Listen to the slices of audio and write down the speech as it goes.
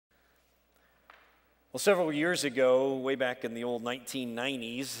Well, several years ago, way back in the old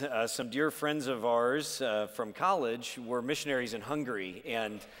 1990s, some dear friends of ours from college were missionaries in Hungary,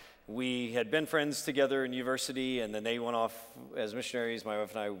 and we had been friends together in university, and then they went off as missionaries. My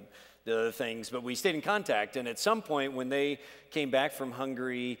wife and I did other things, but we stayed in contact, and at some point when they came back from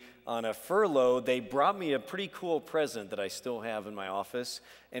Hungary on a furlough, they brought me a pretty cool present that I still have in my office,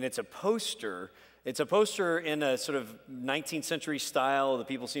 and it's a poster. It's a poster in a sort of 19th century style. The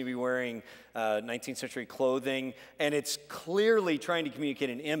people seem to be wearing 19th century clothing, and it's clearly trying to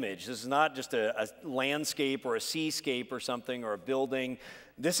communicate an image. This is not just a landscape or a seascape or something or a building.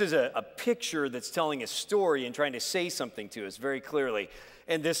 This is a picture that's telling a story and trying to say something to us very clearly.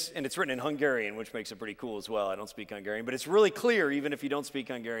 And it's written in Hungarian, which makes it pretty cool as well. I don't speak Hungarian, but it's really clear, even if you don't speak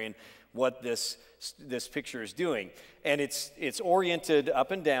Hungarian, what this picture is doing. And it's oriented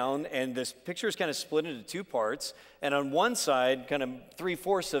up and down, and this picture is kind of split into two parts. And on one side, kind of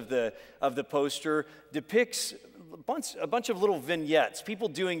 3/4 of the poster depicts a bunch of little vignettes, people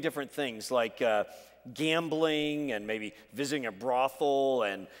doing different things like gambling and maybe visiting a brothel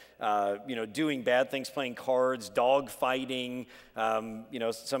and doing bad things, playing cards, dog fighting,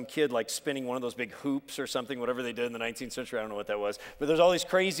 some kid like spinning one of those big hoops or something, whatever they did in the 19th century. I don't know what that was. But there's all these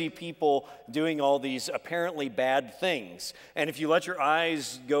crazy people doing all these apparently bad things. And if you let your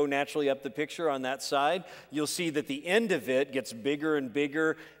eyes go naturally up the picture on that side, you'll see that the end of it gets bigger and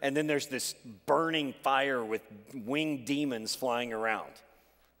bigger, and then there's this burning fire with winged demons flying around.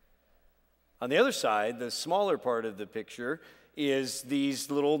 On the other side, the smaller part of the picture is these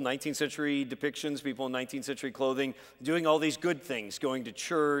little 19th century depictions, people in 19th century clothing, doing all these good things, going to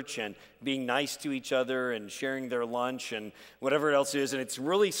church and being nice to each other and sharing their lunch and whatever else it is. And it's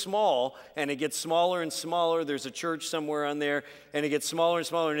really small, and it gets smaller and smaller. There's a church somewhere on there, and it gets smaller and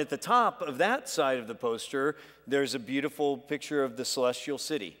smaller. And at the top of that side of the poster, there's a beautiful picture of the celestial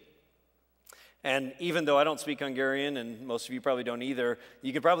city. And even though I don't speak Hungarian, and most of you probably don't either,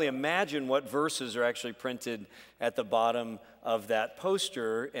 you can probably imagine what verses are actually printed at the bottom of that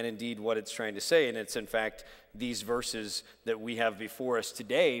poster, and indeed what it's trying to say. And it's in fact these verses that we have before us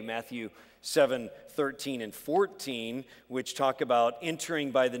today, Matthew 7:13 and 14, which talk about entering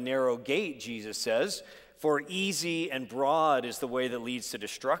by the narrow gate, Jesus says, "For easy and broad is the way that leads to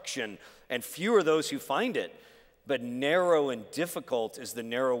destruction, and few are those who find it. But narrow and difficult is the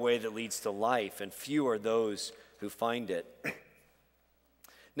narrow way that leads to life, and few are those who find it."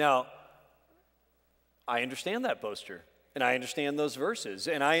 Now, I understand that poster, and I understand those verses,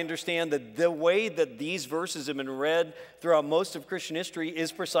 and I understand that the way that these verses have been read throughout most of Christian history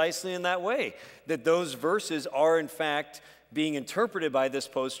is precisely in that way, that those verses are in fact being interpreted by this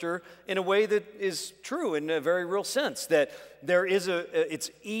poster in a way that is true in a very real sense, that it's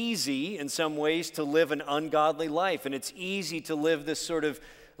easy in some ways to live an ungodly life, and it's easy to live this sort of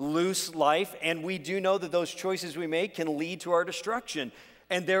loose life, and we do know that those choices we make can lead to our destruction.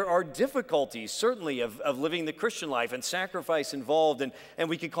 And there are difficulties, certainly, of living the Christian life and sacrifice involved, and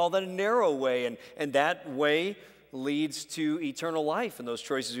we could call that a narrow way, and that way leads to eternal life, and those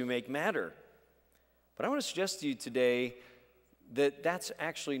choices we make matter. But I want to suggest to you today that that's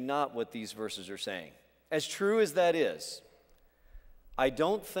actually not what these verses are saying. As true as that is, I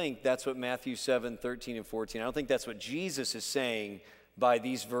don't think that's what Matthew 7:13 and 14, I don't think that's what Jesus is saying by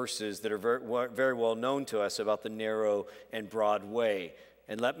these verses that are very well known to us about the narrow and broad way.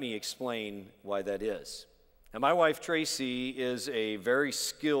 And let me explain why that is. Now, my wife Tracy is a very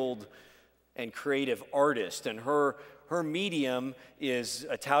skilled and creative artist, and her medium is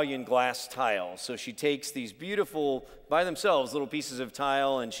Italian glass tile. So she takes these beautiful, by themselves, little pieces of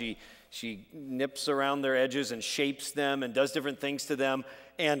tile, and she nips around their edges and shapes them and does different things to them.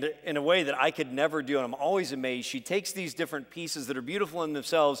 And in a way that I could never do, and I'm always amazed, she takes these different pieces that are beautiful in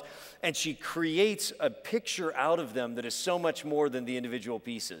themselves, and she creates a picture out of them that is so much more than the individual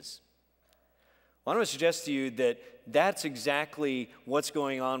pieces. Well, I want to suggest to you that that's exactly what's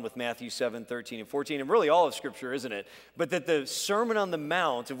going on with Matthew 7:13 and 14, and really all of Scripture, isn't it? But that the Sermon on the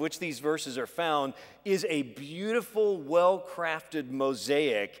Mount, of which these verses are found, is a beautiful, well-crafted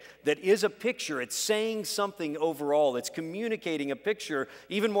mosaic that is a picture. It's saying something overall. It's communicating a picture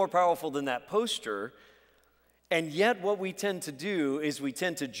even more powerful than that poster. And yet what we tend to do is we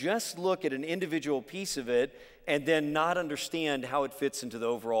tend to just look at an individual piece of it and then not understand how it fits into the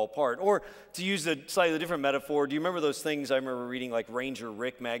overall part. Or to use a slightly different metaphor, do you remember those things I remember reading, like Ranger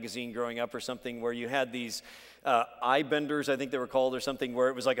Rick magazine growing up or something, where you had these eye benders, I think they were called, or something, where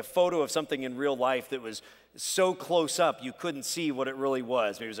it was like a photo of something in real life that was so close up you couldn't see what it really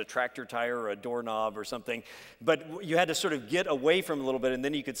was. Maybe it was a tractor tire or a doorknob or something, but you had to sort of get away from it a little bit and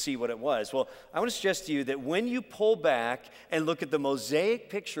then you could see what it was. Well, I want to suggest to you that when you pull back and look at the mosaic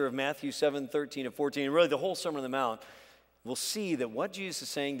picture of Matthew 7, 13 and 14, and really the whole Sermon on the Mount, we'll see that what Jesus is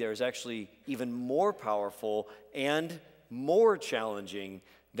saying there is actually even more powerful and more challenging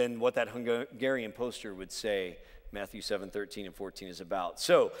than what that Hungarian poster would say Matthew 7, 13 and 14 is about.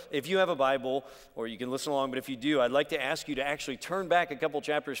 So if you have a Bible, or you can listen along, but if you do, I'd like to ask you to actually turn back a couple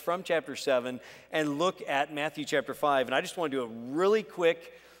chapters from chapter 7 and look at Matthew chapter 5. And I just want to do a really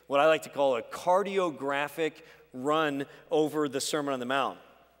quick, what I like to call a cardiographic run over the Sermon on the Mount.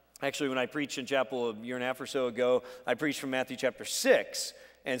 Actually, when I preached in chapel a year and a half or so ago, I preached from Matthew chapter 6.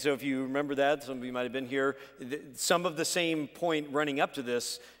 And so if you remember that, some of you might have been here, some of the same point running up to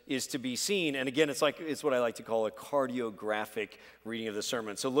this is to be seen. And again, it's what I like to call a cardiographic reading of the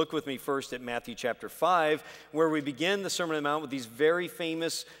sermon. So look with me first at Matthew chapter 5, where we begin the Sermon on the Mount with these very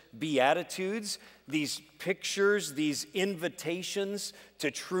famous Beatitudes, these pictures, these invitations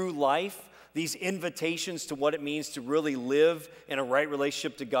to true life, these invitations to what it means to really live in a right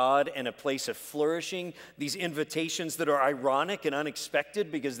relationship to God and a place of flourishing, these invitations that are ironic and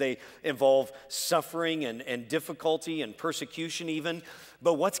unexpected because they involve suffering and difficulty and persecution even.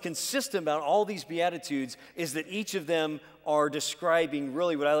 But what's consistent about all these Beatitudes is that each of them are describing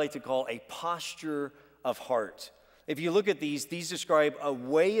really what I like to call a posture of heart. If you look at these describe a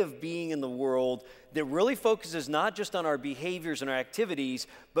way of being in the world that really focuses not just on our behaviors and our activities,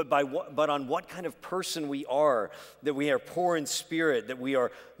 but on what kind of person we are, that we are poor in spirit, that we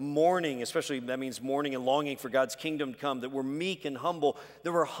are mourning, especially that means mourning and longing for God's kingdom to come, that we're meek and humble,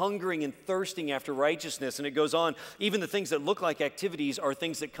 that we're hungering and thirsting after righteousness. And it goes on, even the things that look like activities are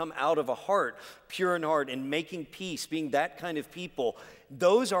things that come out of a heart, pure in heart, and making peace, being that kind of people.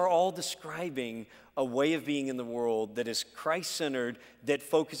 Those are all describing a way of being in the world that is Christ-centered, that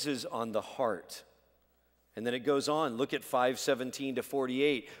focuses on the heart. And then it goes on. Look at 5:17 to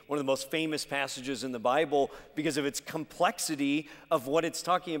 48, one of the most famous passages in the Bible because of its complexity of what it's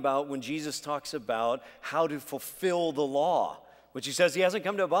talking about when Jesus talks about how to fulfill the law, which he says he hasn't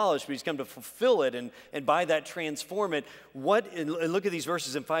come to abolish, but he's come to fulfill it and by that transform it. And look at these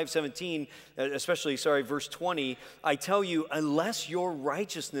verses in 5:17, especially, verse 20. I tell you, unless your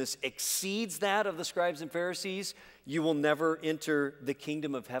righteousness exceeds that of the scribes and Pharisees, you will never enter the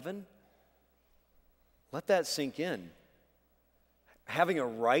kingdom of heaven. Let that sink in. Having a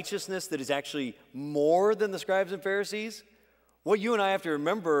righteousness that is actually more than the scribes and Pharisees. What you and I have to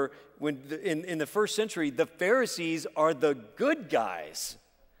remember, in the first century, the Pharisees are the good guys.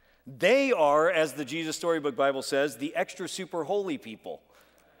 They are, as the Jesus Storybook Bible says, the extra super holy people.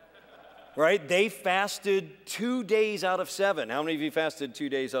 Right? They fasted 2 days out of 7. How many of you fasted 2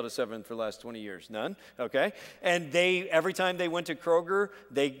 days out of 7 for the last 20 years? None? Okay. And every time they went to Kroger,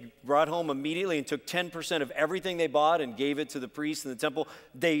 they brought home immediately and took 10% of everything they bought and gave it to the priests in the temple.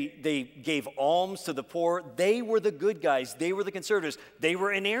 They gave alms to the poor. They were the good guys. They were the conservatives. They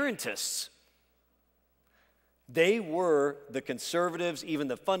were inerrantists. They were the conservatives, even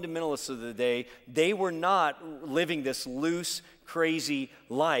the fundamentalists of the day. They were not living this loose, crazy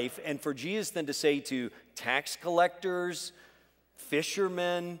life. And for Jesus then to say to tax collectors,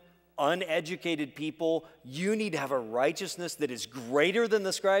 fishermen, uneducated people, you need to have a righteousness that is greater than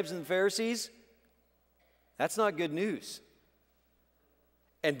the scribes and the Pharisees, that's not good news.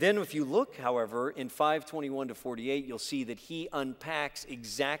 And then if you look, however, in 5:21 to 48, you'll see that he unpacks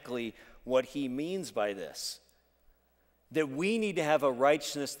exactly what he means by this. That we need to have a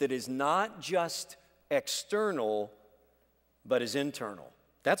righteousness that is not just external, but is internal.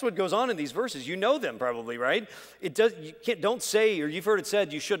 That's what goes on in these verses. You know them probably, right? Don't say, or you've heard it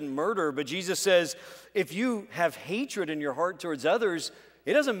said, you shouldn't murder, but Jesus says, if you have hatred in your heart towards others,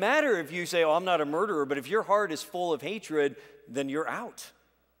 it doesn't matter if you say, oh, I'm not a murderer, but if your heart is full of hatred, then you're out.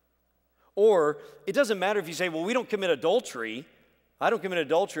 Or it doesn't matter if you say, well, we don't commit adultery. I don't commit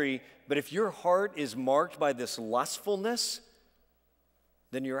adultery, but if your heart is marked by this lustfulness,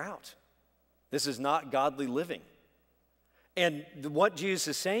 then you're out. This is not godly living. And what Jesus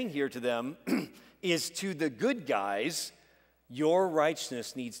is saying here to them is to the good guys, your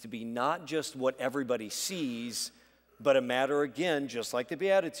righteousness needs to be not just what everybody sees, but a matter, again, just like the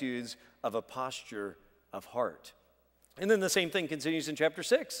Beatitudes, of a posture of heart. And then the same thing continues in chapter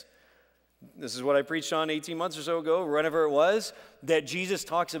 6. This is what I preached on 18 months or so ago, whenever it was, that Jesus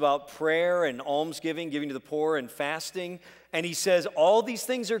talks about prayer and almsgiving, giving to the poor and fasting. And he says all these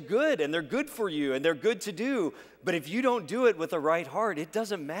things are good and they're good for you and they're good to do. But if you don't do it with the right heart, it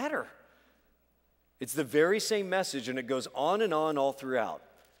doesn't matter. It's the very same message, and it goes on and on all throughout.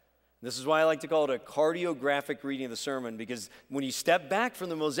 This is why I like to call it a cardiographic reading of the sermon, because when you step back from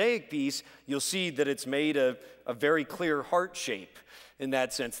the mosaic piece, you'll see that it's made a very clear heart shape in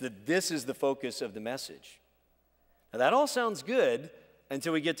that sense, that this is the focus of the message. Now that all sounds good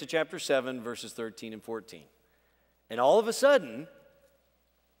until we get to chapter 7, verses 13 and 14. And all of a sudden,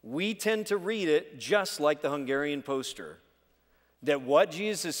 we tend to read it just like the Hungarian poster, that what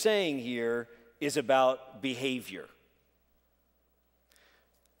Jesus is saying here is about behavior.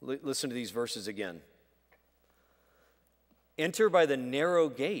 Listen to these verses again. Enter by the narrow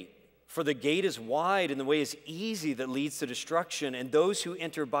gate, for the gate is wide and the way is easy that leads to destruction, and those who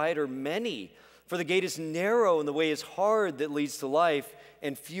enter by it are many. For the gate is narrow and the way is hard that leads to life,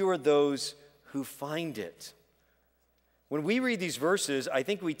 and few are those who find it. When we read these verses, I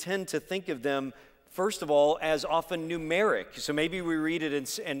think we tend to think of them, first of all, as often numeric. So maybe we read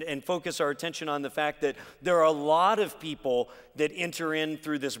it and focus our attention on the fact that there are a lot of people that enter in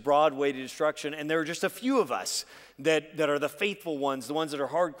through this broad way to destruction, and there are just a few of us that are the faithful ones, the ones that are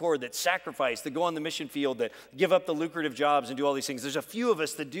hardcore, that sacrifice, that go on the mission field, that give up the lucrative jobs and do all these things. There's a few of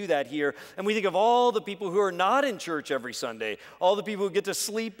us that do that here, and we think of all the people who are not in church every Sunday, all the people who get to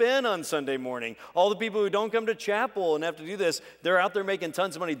sleep in on Sunday morning, all the people who don't come to chapel and have to do this. They're out there making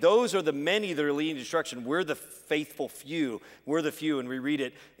tons of money. Those are the many that are leading to destruction. We're the faithful few. We're the few, and we read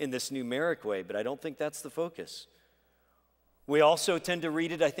it in this numeric way, but I don't think that's the focus. We also tend to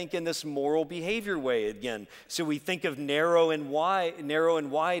read it, I think, in this moral behavior way again. So we think of narrow and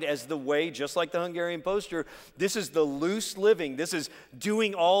wide as the way, just like the Hungarian poster. This is the loose living. This is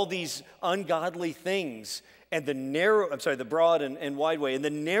doing all these ungodly things. And the broad and wide way. And the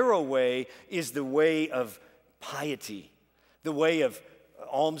narrow way is the way of piety, the way of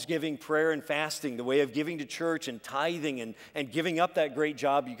almsgiving, prayer, and fasting, the way of giving to church and tithing and giving up that great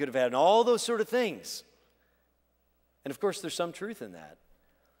job you could have had, and all those sort of things. And of course, there's some truth in that.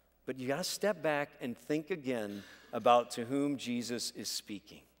 But you got to step back and think again about to whom Jesus is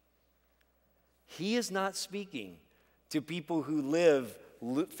speaking. He is not speaking to people who live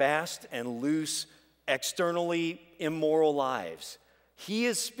fast and loose, externally immoral lives. He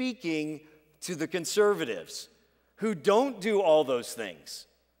is speaking to the conservatives who don't do all those things.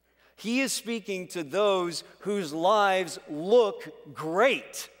 He is speaking to those whose lives look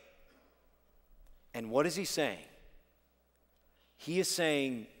great. And what is he saying? He is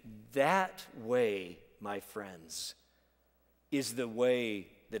saying that way, my friends, is the way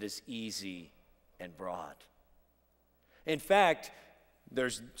that is easy and broad. In fact,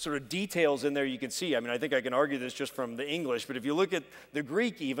 there's sort of details in there you can see. I mean, I think I can argue this just from the English, but if you look at the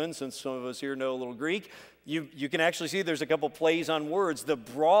Greek even, since some of us here know a little Greek, you can actually see there's a couple plays on words. The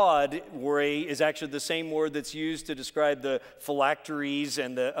broad way is actually the same word that's used to describe the phylacteries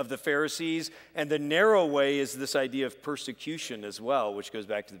of the Pharisees, and the narrow way is this idea of persecution as well, which goes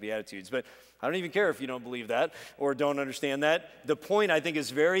back to the Beatitudes. But I don't even care if you don't believe that or don't understand that. The point, I think, is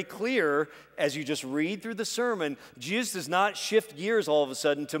very clear as you just read through the sermon. Jesus does not shift gears all of a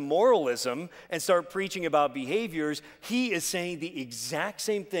sudden to moralism and start preaching about behaviors. He is saying the exact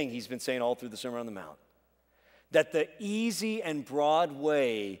same thing he's been saying all through the Sermon on the Mount, that the easy and broad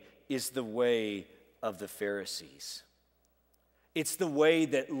way is the way of the Pharisees. It's the way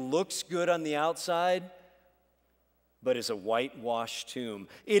that looks good on the outside, but is a whitewashed tomb.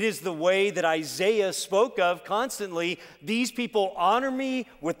 It is the way that Isaiah spoke of constantly. These people honor me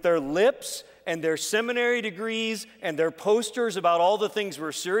with their lips and their seminary degrees and their posters about all the things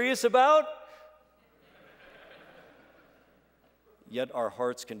we're serious about. Yet our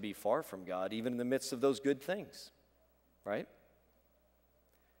hearts can be far from God, even in the midst of those good things, right?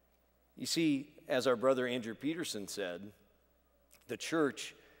 You see, as our brother Andrew Peterson said, the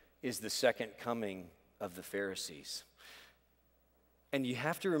church is the second coming of the Pharisees. And you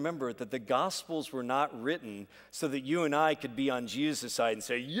have to remember that the Gospels were not written so that you and I could be on Jesus' side and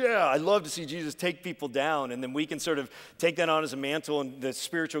say, yeah, I'd love to see Jesus take people down, and then we can sort of take that on as a mantle and the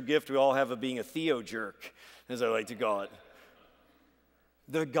spiritual gift we all have of being a theo jerk, as I like to call it.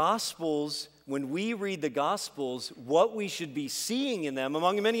 The Gospels, when we read the Gospels, what we should be seeing in them,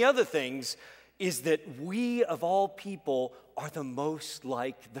 among many other things, is that we, of all people, are the most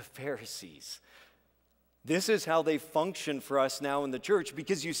like the Pharisees. This is how they function for us now in the church,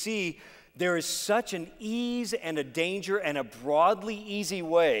 because you see, there is such an ease and a danger and a broadly easy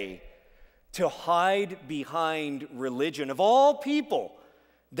way to hide behind religion. Of all people,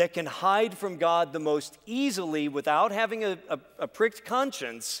 that can hide from God the most easily without having a pricked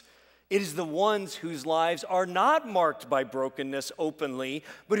conscience, it is the ones whose lives are not marked by brokenness openly,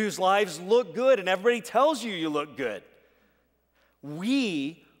 but whose lives look good and everybody tells you look good.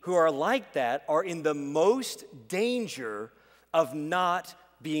 We who are like that are in the most danger of not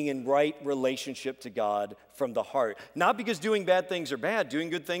being in right relationship to God from the heart. Not because doing bad things are bad, doing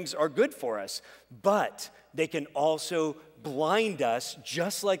good things are good for us, but they can also blind us,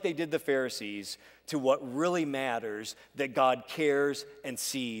 just like they did the Pharisees, to what really matters, that God cares and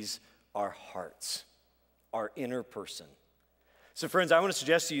sees our hearts, our inner person. So friends, I want to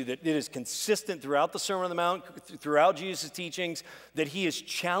suggest to you that it is consistent throughout the Sermon on the Mount, throughout Jesus' teachings, that he is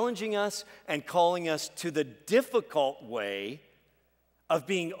challenging us and calling us to the difficult way of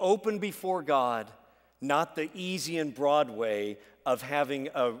being open before God, not the easy and broad way of having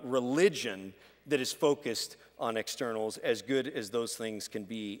a religion that is focused on externals, as good as those things can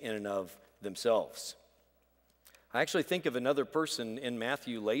be in and of themselves. I actually think of another person in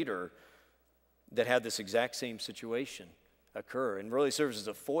Matthew later that had this exact same situation occur and really serves as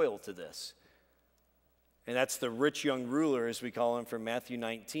a foil to this. And that's the rich young ruler, as we call him, from Matthew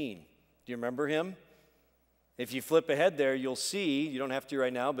 19. Do you remember him? If you flip ahead there, you'll see, you don't have to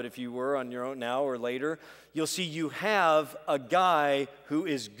right now, but if you were on your own now or later, you'll see you have a guy who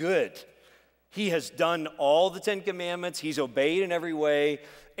is good. He has done all the 10 Commandments. He's obeyed in every way.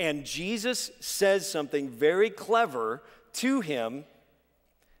 And Jesus says something very clever to him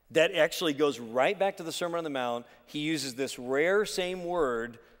that actually goes right back to the Sermon on the Mount. He uses this rare same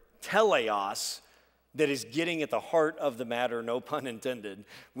word, teleos, that is getting at the heart of the matter, no pun intended,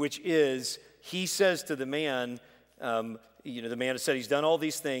 which is, he says to the man, the man has said he's done all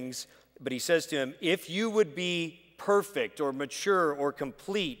these things, but he says to him, if you would be perfect or mature or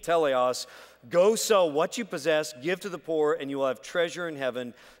complete, teleos, go sell what you possess, give to the poor, and you will have treasure in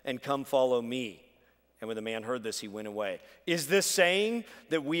heaven, and come follow me. And when the man heard this, he went away. Is this saying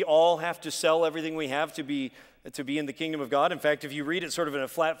that we all have to sell everything we have to be in the kingdom of God? In fact, if you read it sort of in a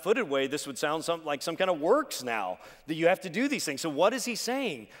flat-footed way, this would sound like some kind of works now, that you have to do these things. So what is he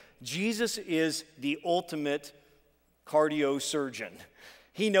saying? Jesus is the ultimate cardio surgeon.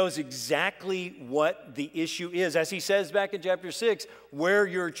 He knows exactly what the issue is. As he says back in chapter 6, where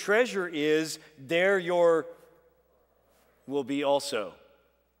your treasure is, there your will be also.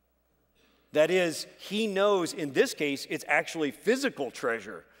 That is, he knows in this case it's actually physical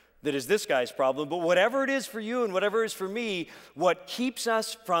treasure that is this guy's problem. But whatever it is for you and whatever is for me, what keeps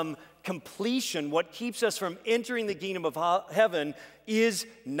us from completion, what keeps us from entering the kingdom of heaven is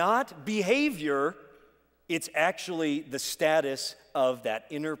not behavior, it's actually the status of that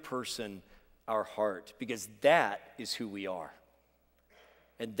inner person, our heart, because that is who we are.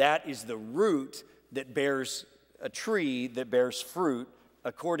 And that is the root that bears a tree that bears fruit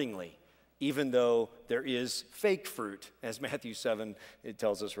accordingly, even though there is fake fruit, as Matthew 7, it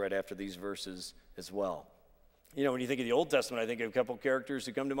tells us right after these verses as well. You know, when you think of the Old Testament, I think of a couple characters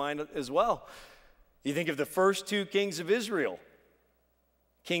who come to mind as well. You think of the first two kings of Israel,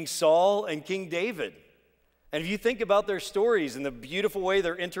 King Saul and King David. And if you think about their stories and the beautiful way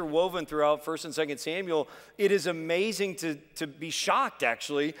they're interwoven throughout 1 and 2 Samuel, it is amazing to be shocked,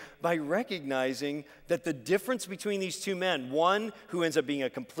 actually, by recognizing that the difference between these two men, one who ends up being a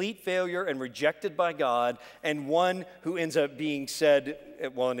complete failure and rejected by God, and one who ends up being said,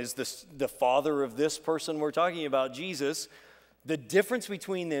 well, and is the father of this person we're talking about, Jesus, the difference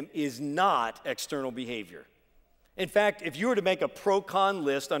between them is not external behavior. In fact, if you were to make a pro-con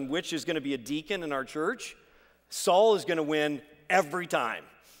list on which is going to be a deacon in our church, Saul is going to win every time,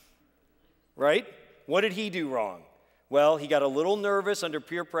 right? What did he do wrong? Well, he got a little nervous under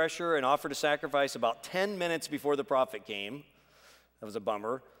peer pressure and offered a sacrifice about 10 minutes before the prophet came. That was a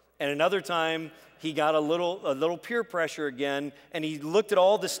bummer. And another time, he got a little peer pressure again, and he looked at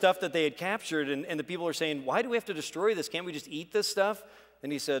all the stuff that they had captured, and the people are saying, why do we have to destroy this? Can't we just eat this stuff?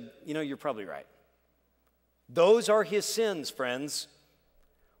 And he said, you're probably right. Those are his sins, friends.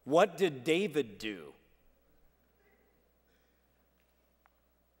 What did David do?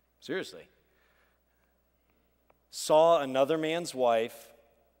 Seriously. Saw another man's wife,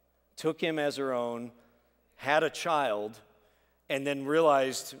 took him as her own, had a child, and then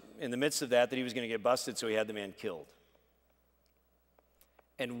realized in the midst of that he was going to get busted, so he had the man killed.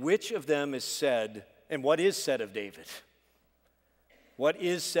 And which of them is said, and what is said of David? What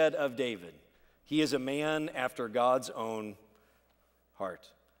is said of David? He is a man after God's own heart.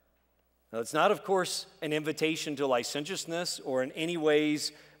 Now, it's not, of course, an invitation to licentiousness or in any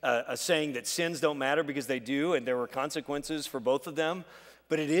ways a saying that sins don't matter, because they do, and there were consequences for both of them.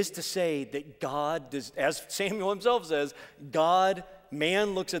 But it is to say that God does, as Samuel himself says, God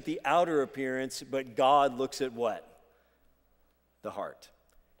man looks at the outer appearance, but God looks at what? The heart.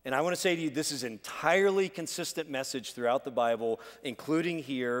 And I want to say to you, this is an entirely consistent message throughout the Bible, including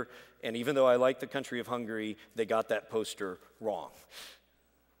here. And even though I like the country of Hungary, they got that poster wrong.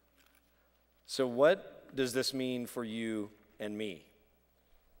 So what does this mean for you and me?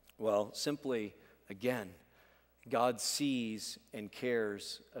 Well, simply, again, God sees and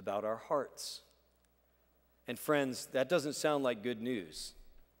cares about our hearts. And friends, that doesn't sound like good news.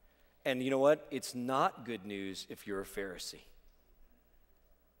 And you know what? It's not good news if you're a Pharisee.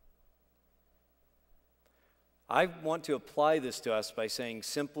 I want to apply this to us by saying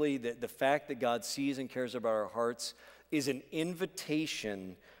simply that the fact that God sees and cares about our hearts is an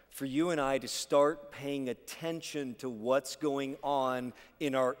invitation for you and I to start paying attention to what's going on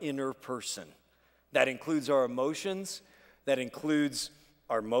in our inner person. That includes our emotions, that includes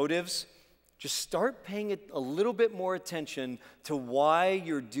our motives. Just start paying a little bit more attention to why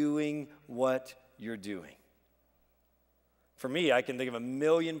you're doing what you're doing. For me, I can think of a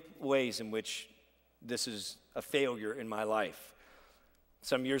million ways in which this is a failure in my life.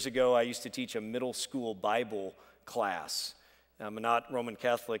 Some years ago, I used to teach a middle school Bible class. I'm not Roman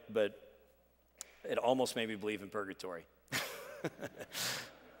Catholic, but it almost made me believe in purgatory.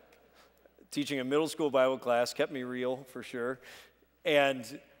 Teaching a middle school Bible class kept me real, for sure.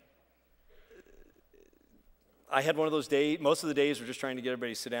 And I had one of those days, most of the days were just trying to get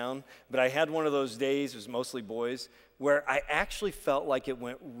everybody to sit down, but I had one of those days, it was mostly boys, where I actually felt like it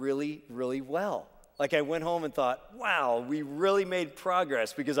went really, really well. Like I went home and thought, wow, we really made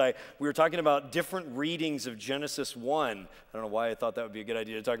progress because we were talking about different readings of Genesis 1. I don't know why I thought that would be a good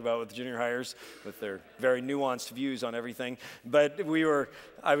idea to talk about with junior hires with their very nuanced views on everything. But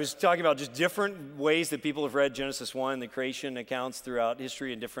I was talking about just different ways that people have read Genesis 1, the creation accounts throughout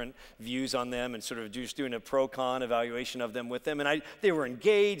history and different views on them and sort of just doing a pro-con evaluation of them with them. And they were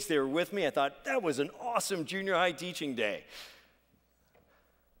engaged, they were with me. I thought that was an awesome junior high teaching day.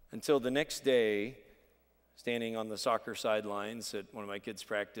 Until the next day, standing on the soccer sidelines at one of my kids'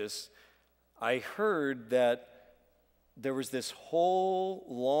 practice, I heard that there was this whole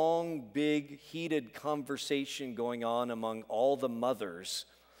long, big, heated conversation going on among all the mothers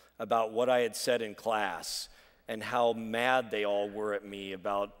about what I had said in class and how mad they all were at me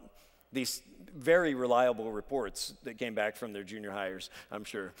about these very reliable reports that came back from their junior hires, I'm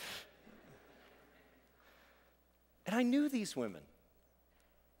sure. And I knew these women.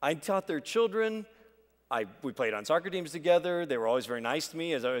 I taught their children. We played on soccer teams together. They were always very nice to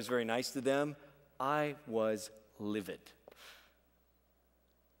me as I was very nice to them. I was livid.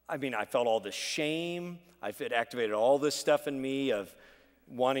 I mean, I felt all this shame. It activated all this stuff in me of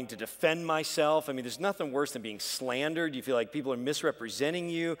wanting to defend myself. I mean, there's nothing worse than being slandered. You feel like people are misrepresenting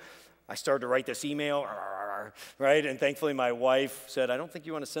you. I started to write this email, right? And thankfully my wife said, I don't think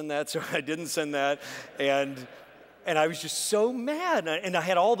you want to send that, so I didn't send that. And I was just so mad, and I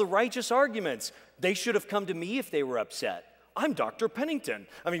had all the righteous arguments. They should have come to me if they were upset. I'm Dr. Pennington.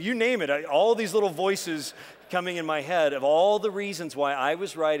 I mean, you name it. All these little voices coming in my head of all the reasons why I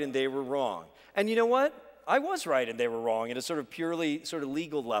was right and they were wrong. And you know what? I was right and they were wrong at a sort of purely sort of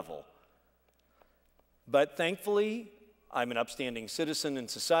legal level. But thankfully, I'm an upstanding citizen in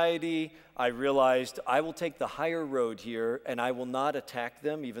society. I realized I will take the higher road here and I will not attack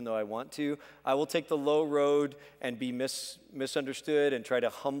them even though I want to. I will take the low road and be misunderstood and try to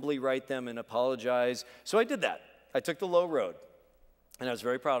humbly write them and apologize. So I did that. I took the low road. And I was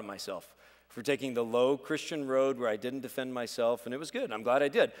very proud of myself for taking the low Christian road where I didn't defend myself, and it was good. I'm glad I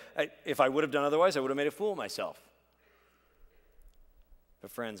did. If I would have done otherwise, I would have made a fool of myself.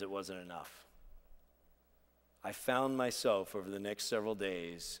 But friends, it wasn't enough. I found myself over the next several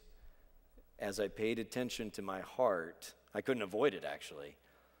days, as I paid attention to my heart, I couldn't avoid it actually,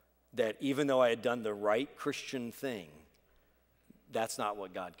 that even though I had done the right Christian thing, that's not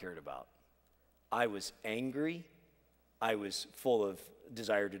what God cared about. I was angry. I was full of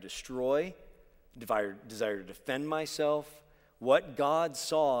desire to destroy, desire to defend myself. What God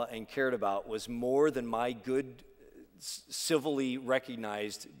saw and cared about was more than my good, civilly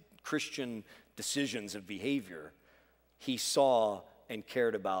recognized Christian decisions of behavior. He saw and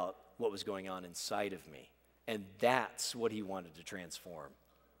cared about what was going on inside of me. And that's what he wanted to transform.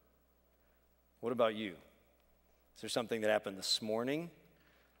 What about you? Is there something that happened this morning,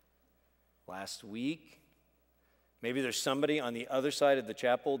 last week? Maybe there's somebody on the other side of the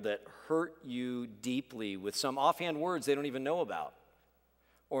chapel that hurt you deeply with some offhand words they don't even know about.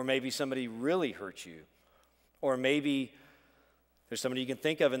 Or maybe somebody really hurt you. Or maybe there's somebody you can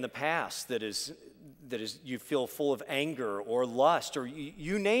think of in the past that is you feel full of anger or lust or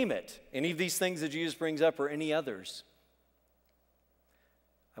you name it. Any of these things that Jesus brings up or any others.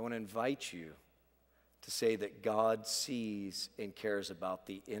 I want to invite you to say that God sees and cares about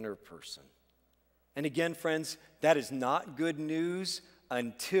the inner person. And again, friends, that is not good news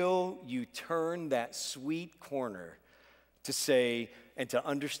until you turn that sweet corner to say and to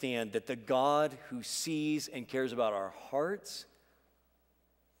understand that the God who sees and cares about our hearts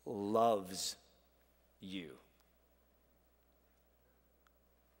loves you.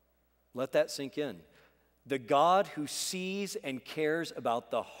 Let that sink in. The God who sees and cares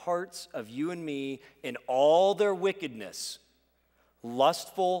about the hearts of you and me in all their wickedness,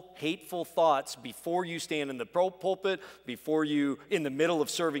 lustful, hateful thoughts before you stand in the pulpit, before you in the middle of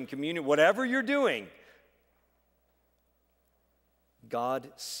serving communion, whatever you're doing,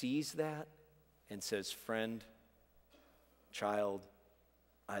 God sees that and says, friend, child,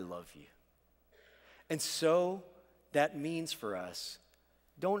 I love you. And so that means for us,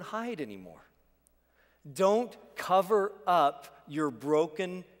 don't hide anymore. Don't cover up your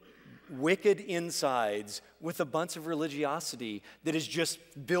broken, wicked insides with a bunch of religiosity that is just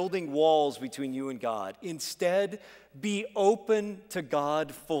building walls between you and God. Instead, be open to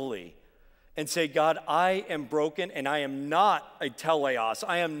God fully and say, God, I am broken and I am not a teleos.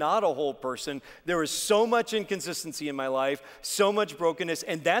 I am not a whole person. There is so much inconsistency in my life, so much brokenness,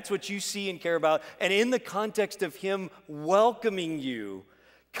 and that's what you see and care about. And in the context of Him welcoming you,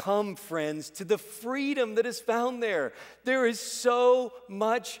 come, friends, to the freedom that is found there. There is so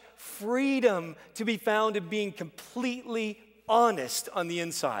much freedom to be found in being completely honest on the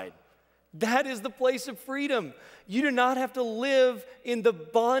inside. That is the place of freedom. You do not have to live in the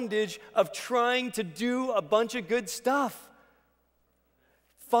bondage of trying to do a bunch of good stuff.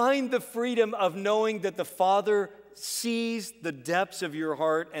 Find the freedom of knowing that the Father sees the depths of your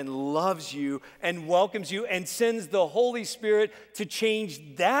heart and loves you and welcomes you and sends the Holy Spirit to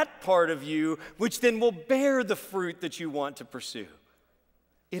change that part of you, which then will bear the fruit that you want to pursue.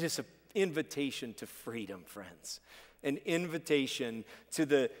 It is an invitation to freedom, friends. An invitation to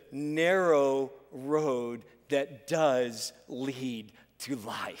the narrow road that does lead to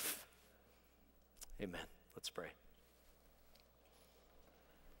life. Amen. Let's pray.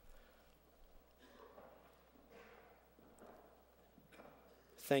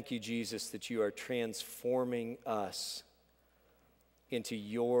 Thank you, Jesus, that you are transforming us into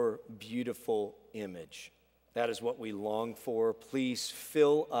your beautiful image. That is what we long for. Please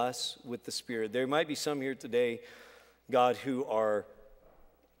fill us with the Spirit. There might be some here today, God, who are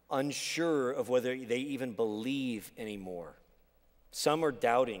unsure of whether they even believe anymore. Some are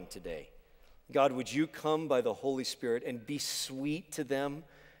doubting today. God, would you come by the Holy Spirit and be sweet to them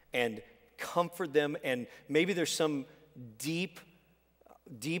and comfort them? And maybe there's some deep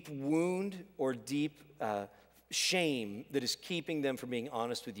wound or deep shame that is keeping them from being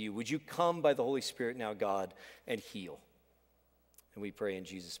honest with you. Would you come by the Holy Spirit now, God, and heal? And we pray in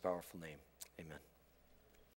Jesus' powerful name. Amen.